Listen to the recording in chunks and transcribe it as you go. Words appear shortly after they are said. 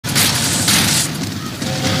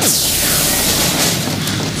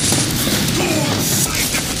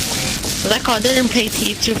Like I didn't play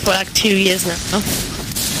Tf2 for like 2 years now.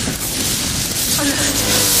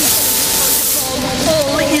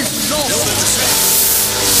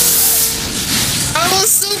 I was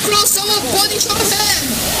so close, someone body shot him!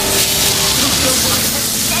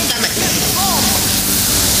 Damn it.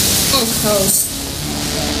 Oh, close.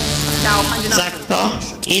 Zacko,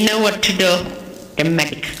 you know what to do. The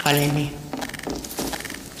medic colony.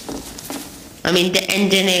 I mean the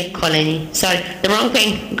engineer colony. Sorry, the wrong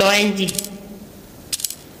thing. Go NG.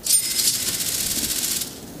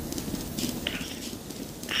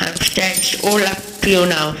 I've stretched all up to you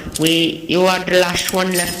now. You are the last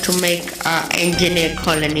one left to make our engineer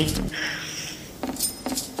colony.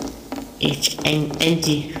 It's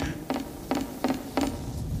NG.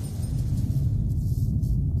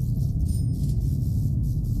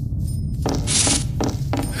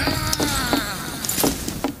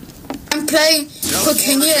 Playing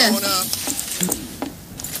cooking here.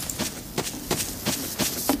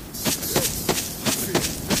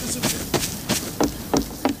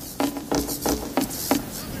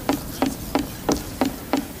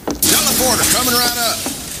 Teleporter coming right up.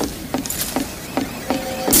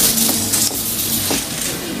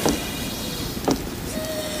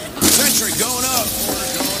 Sentry going up.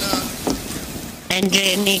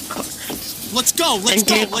 Engineer Let's go.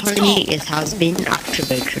 has been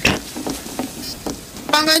activated.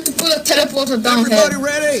 I'm going to put a teleporter down here. Everybody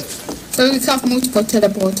ready? So we have multiple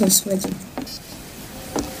teleporters ready.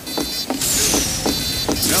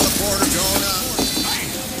 Teleporter going up.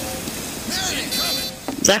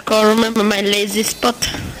 Zacko, remember my lazy spot?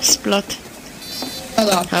 Hold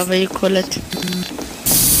up. However you call it.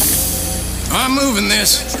 I'm moving this.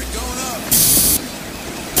 Sentry going up.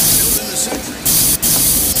 Building the sentry.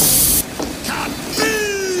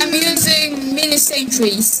 I'm using mini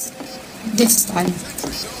sentries this time.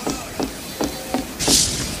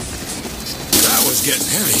 That was getting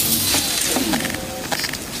heavy.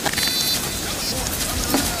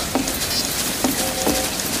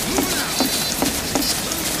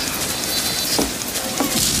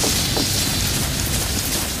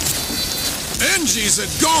 NG's a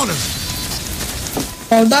goner.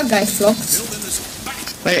 Oh, that guy flopped.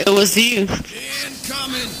 But it was you.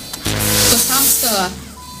 Incoming. The hamster.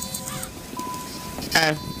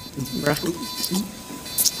 Bruh.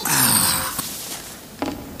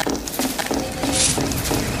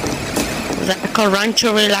 Zacko,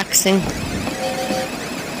 Rancho relaxing.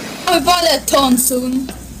 I'll buy that ton soon.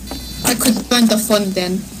 I could find the fun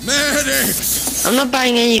then. Medics. I'm not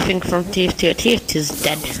buying anything from Tf2. Tf2 is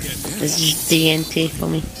dead. It's just DNT for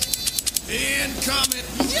me. Incoming.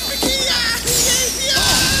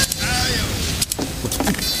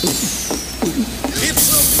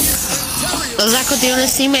 Zacko, do you wanna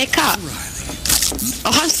see my cat?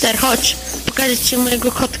 O, hamster, chodź. Pokażę ci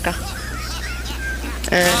mojego kotka.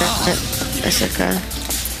 Czekaj.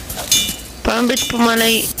 Powinien być po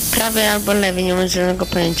mojej prawej albo lewej, nie mam żadnego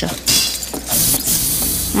pojęcia.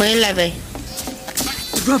 Mojej lewej.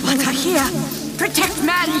 Robots are here. Protect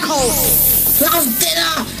Manco. Love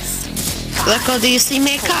dinner! Zacko, do you see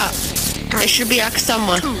my cat? It should be like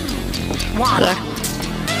someone. Like,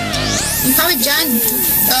 You have a giant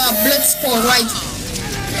blood spot, right?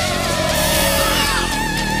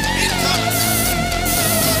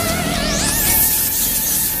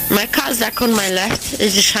 my cat's like on my left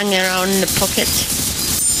is just hanging around in the pocket.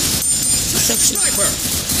 So, Sniper.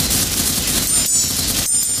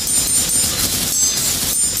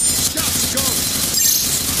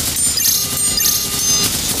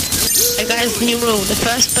 hey guys, new rule. The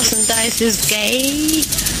first person dies is gay.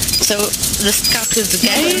 So the scout is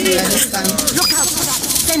gay. Look out for that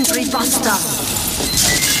sentry buster.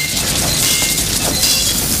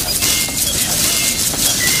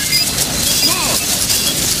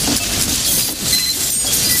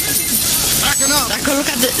 Backing up. Like,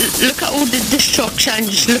 look at all the destruction.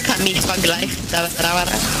 Just look at me, fug life. Out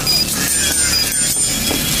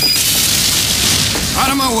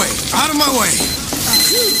of my way. Out of my way.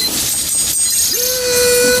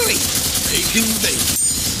 Bacon, bacon.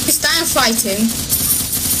 It's time fighting.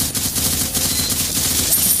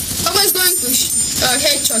 Someone's going to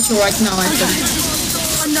headshot you right now, I think.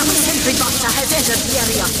 Another sentry buster has entered the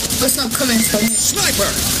area. But it's not coming from him. Sniper.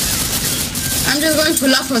 I'm just going to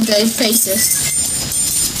laugh at their faces.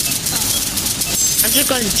 I'm just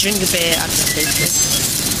going to drink a beer at the station.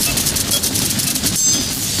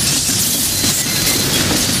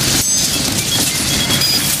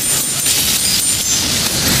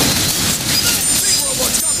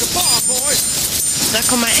 Like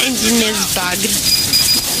my engine is bugged.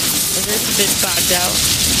 It's a little bit bugged out.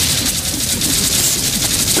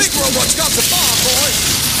 Big robot's got the bomb, boy.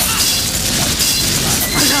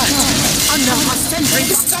 Another sentry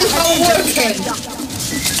It's buster somehow has entered the working. area.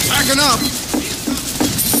 Backing up.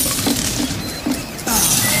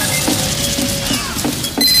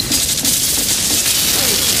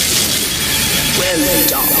 Well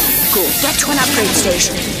done. Good. Get to an upgrade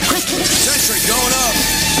station. Quickly. Sentry going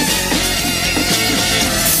up.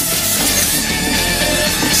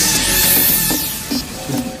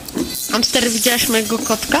 Hamster, widziałaś mojego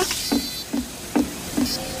kotka?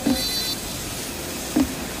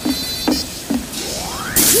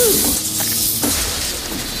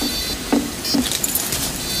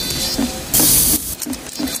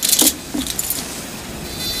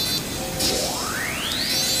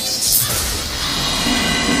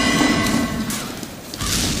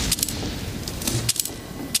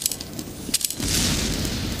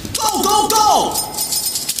 Go, go, go!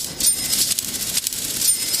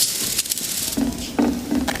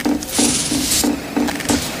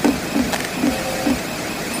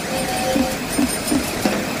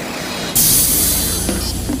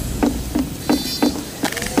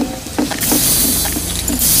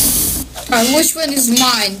 Which one is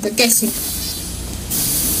mine? The guessing.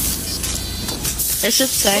 I should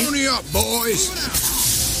say. Pony up, boys.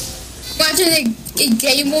 Imagine a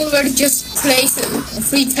game mode where it just plays a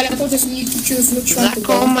free teleporters and you can choose which one to Like,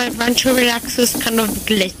 go. oh, my Rancho Relax is kind of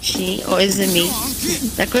glitchy, or is it me?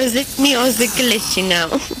 Like, is it me or is it glitchy now?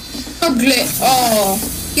 Ugly. Oh,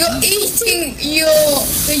 you're eating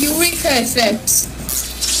the Eureka effects.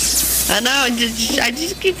 I know, I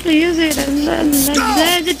just keep using it.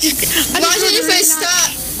 I just Imagine if I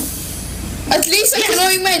start. At least I can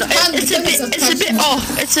only make hand. It's a bit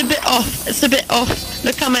off. It's a bit off. It's a bit off.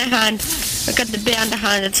 Look at my hand. Look at the bit on the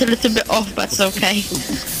hand. It's a little bit off, but it's okay.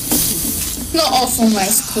 Not off on my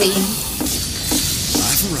screen.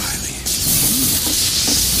 Live O'Reilly.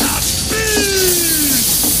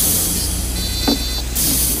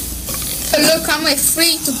 But look, I'm a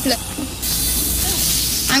free to play.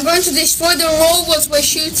 I'm going to destroy the robots by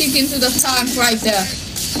shooting into the tank right there.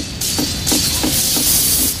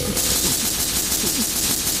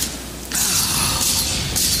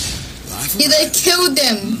 Did I kill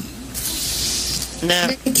them? No.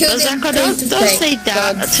 Kill them don't free-to-play. say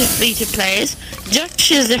that God. to free to players.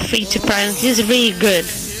 Josh is a free to player and he's really good.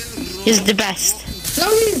 He's the best. No,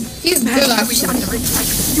 he's good actually.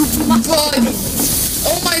 But,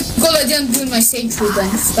 oh my god, I didn't do my save through then.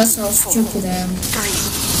 That's how stupid I am.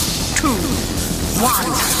 3, 2, 1.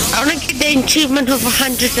 I want to get the achievement of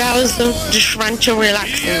 100 hours of just Rancho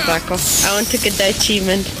relaxing, Zaco. I want to get the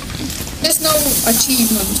achievement. There's no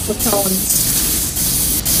achievement for talents.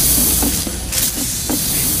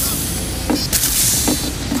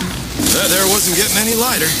 That there wasn't getting any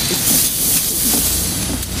lighter.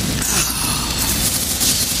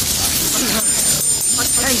 A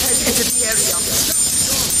tank has entered the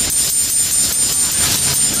area.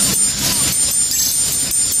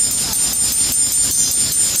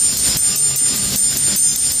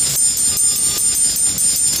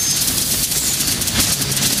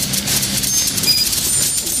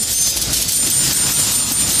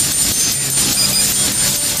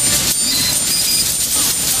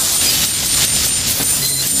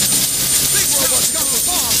 Big robot's got the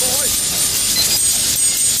bomb, boys.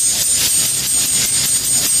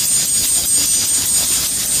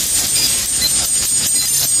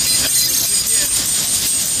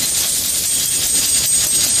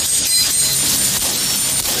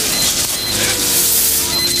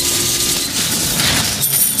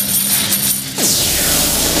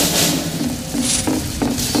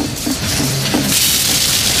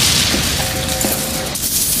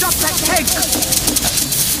 Stop that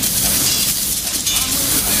tank!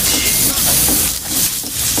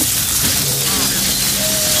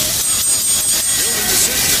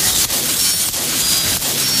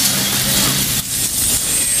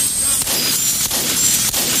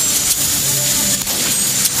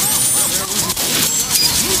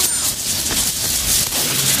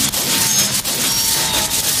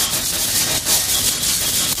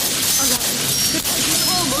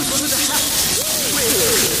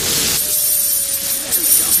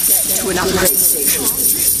 To an upgrade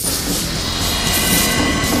station.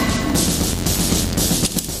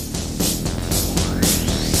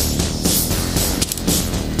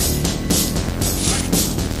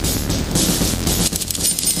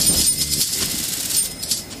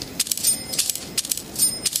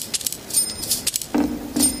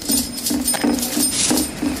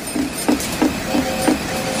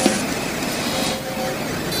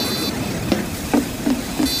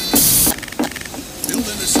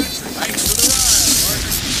 Building the sentry. Thanks for the ride,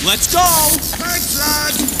 partner. Let's go! Thanks,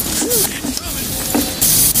 lad.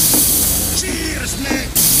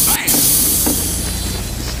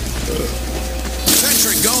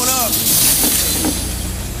 going up.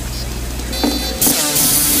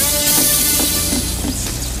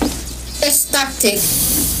 Best tactic.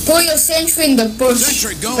 Put your sentry in the bush.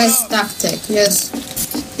 Sentry going Best up. tactic, yes.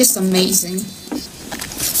 Just amazing.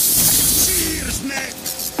 Cheers, Nick.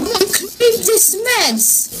 Come on, clean this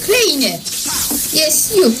mess. Clean it.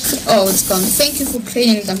 Yes, you. Oh, it's gone. Thank you for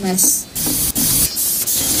cleaning the mess.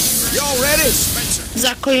 Y'all ready? Spencer.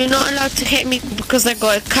 Zacho, you're not allowed to hit me because I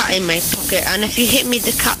got a cat in my pocket, and if you hit me,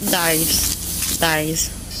 the cat dies.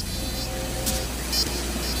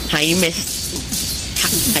 How you missed?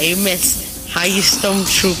 How you missed? How you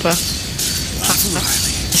stormtrooper?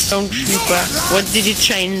 Stormtrooper. What did you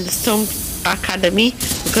train in the Storm Academy?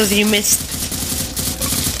 Because you missed.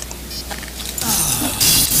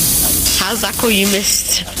 How Zacho, you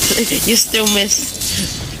missed? You still missed.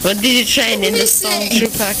 What did you train in the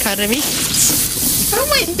Stormtrooper Academy? How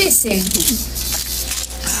am I missing?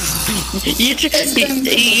 You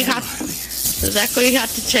had Zacho, you had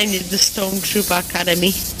to train in the Stormtrooper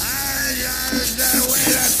Academy.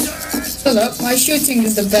 Shut up, my shooting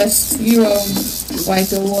is the best. You are quite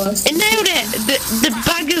the worst. I nailed it! The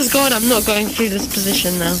bag is gone, I'm not going through this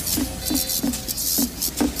position now.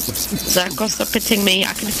 Zacho, stop hitting me,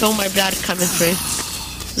 I can feel my blood coming through.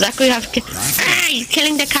 Zacho, you have to you're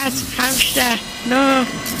killing the cat! Hamster! No!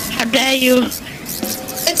 How dare you!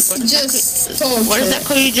 It's just torture. What is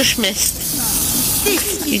Zacho you just missed?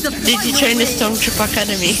 Did you train the Stormtrooper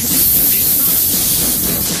Academy? 5,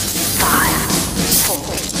 4,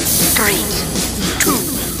 3, 2,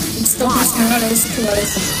 Stop missing all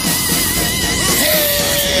this.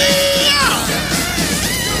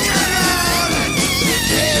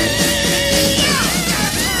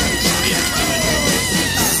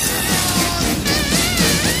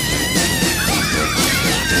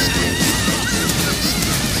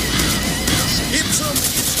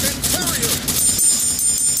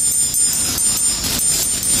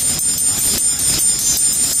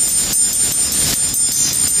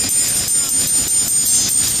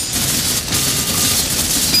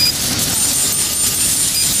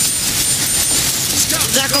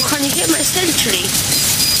 Zacho, can you hit my sentry?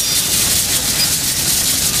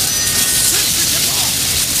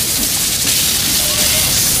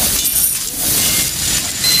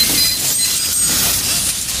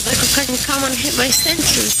 Zacho, can you come and hit my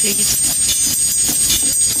sentry, please?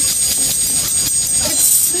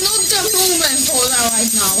 It's not the moment for that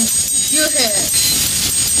right now. You hear it.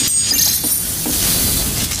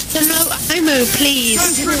 So no ammo,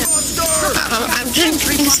 please. I'm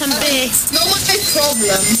drinking some beer. No my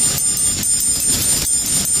problem.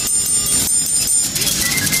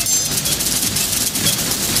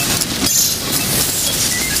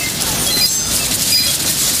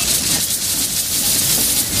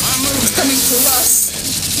 It's coming to us.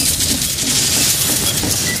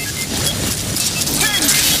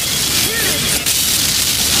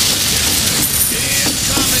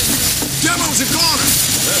 Demos are gone.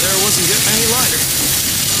 That there wasn't getting any lighter.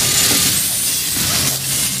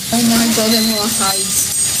 Oh my god, everyone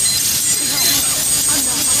hides.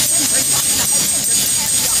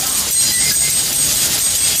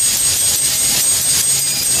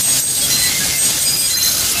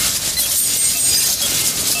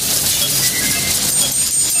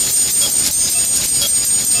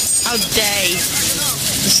 How dare you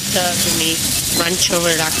disturb me, Rancho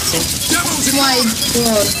relaxing. Demos are My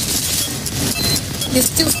god. You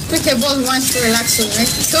still speak about Rancho relaxing. I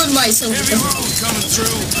killed myself. heavy road coming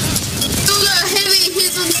through. Do the heavy,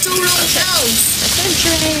 he's on so long out.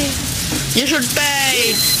 Sentry! You should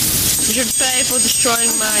pay! You should pay for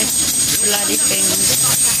destroying my bloody things.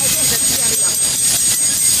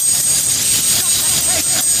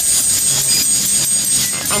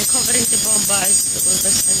 I'm covering the bombers with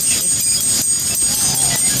the sentry.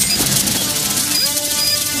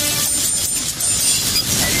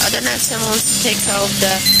 I don't know if someone wants to take out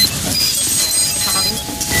the tank.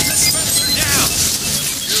 Spencer down.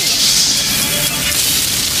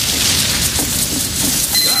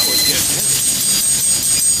 That was getting heavy.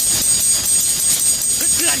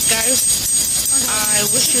 Good luck, guys. I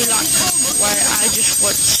wish you luck while I just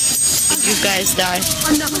watch if you guys die.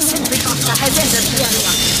 another sentry buster has entered the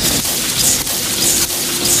area.